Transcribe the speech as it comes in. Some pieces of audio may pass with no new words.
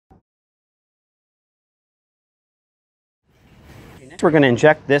We're going to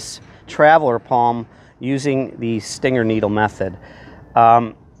inject this traveler palm using the stinger needle method.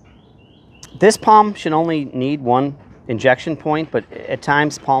 This palm should only need one injection point, but at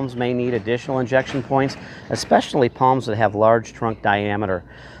times palms may need additional injection points, especially palms that have large trunk diameter.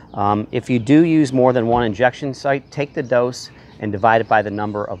 If you do use more than one injection site, take the dose and divide it by the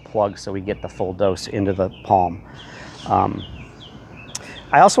number of plugs so we get the full dose into the palm.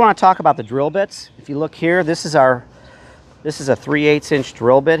 I also want to talk about the drill bits. If you look here, this is a 3/8 inch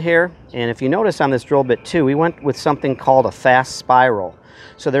drill bit here, and if you notice on this drill bit too, we went with something called a fast spiral.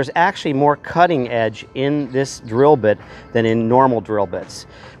 So there's actually more cutting edge in this drill bit than in normal drill bits.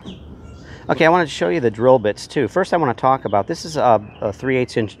 Okay, I wanted to show you the drill bits too. First I want to talk about, this is a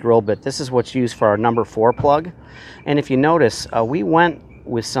 3/8 inch drill bit. This is what's used for our number 4 plug. And if you notice, we went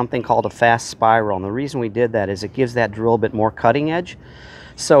with something called a fast spiral, and the reason we did that is it gives that drill bit more cutting edge,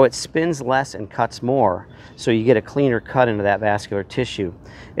 so it spins less and cuts more, so you get a cleaner cut into that vascular tissue.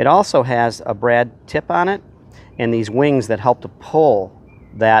 It also has a brad tip on it and these wings that help to pull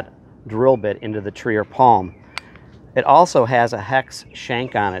that drill bit into the tree or palm. It also has a hex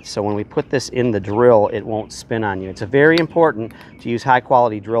shank on it, so when we put this in the drill, it won't spin on you. It's very important to use high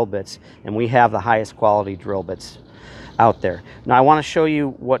quality drill bits, and we have the highest quality drill bits out there. Now I want to show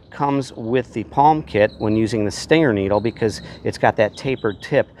you what comes with the palm kit when using the stinger needle, because it's got that tapered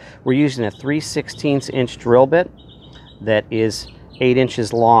tip. We're using a 3/16 inch drill bit that is 8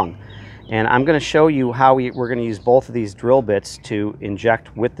 inches long. And I'm going to show you how we're going to use both of these drill bits to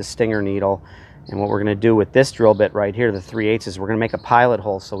inject with the stinger needle. And what we're going to do with this drill bit right here, the 3/8, is we're going to make a pilot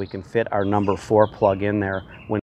hole so we can fit our number 4 plug in there when